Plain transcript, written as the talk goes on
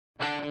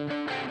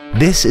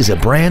This is a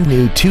brand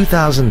new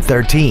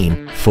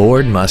 2013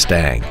 Ford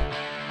Mustang.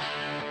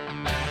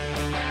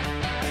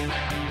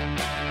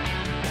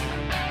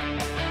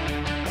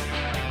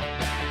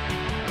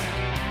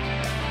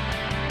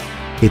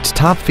 Its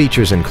top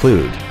features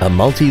include a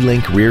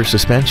multi-link rear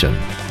suspension,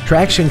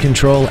 traction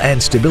control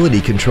and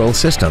stability control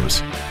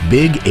systems,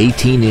 big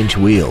 18-inch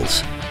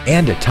wheels,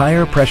 and a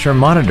tire pressure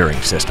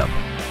monitoring system.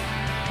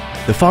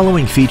 The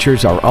following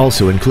features are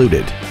also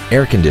included: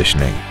 air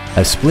conditioning,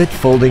 a split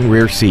folding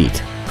rear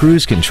seat,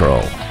 cruise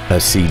control,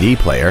 a CD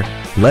player,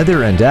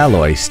 leather and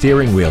alloy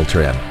steering wheel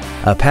trim,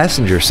 a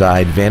passenger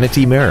side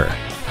vanity mirror,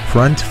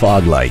 front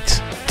fog lights,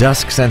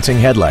 dusk sensing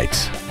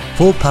headlights,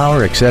 full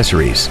power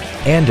accessories,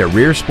 and a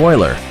rear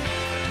spoiler.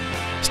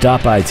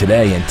 Stop by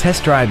today and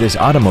test drive this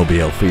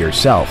automobile for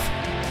yourself.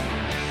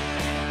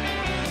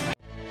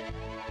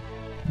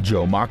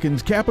 Joe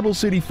Machens Capital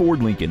City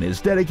Ford Lincoln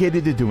is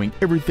dedicated to doing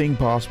everything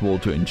possible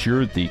to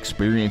ensure that the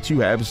experience you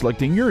have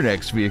selecting your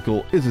next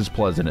vehicle is as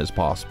pleasant as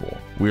possible.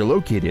 We are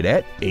located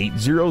at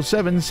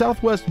 807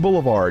 Southwest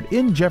Boulevard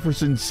in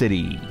Jefferson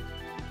City.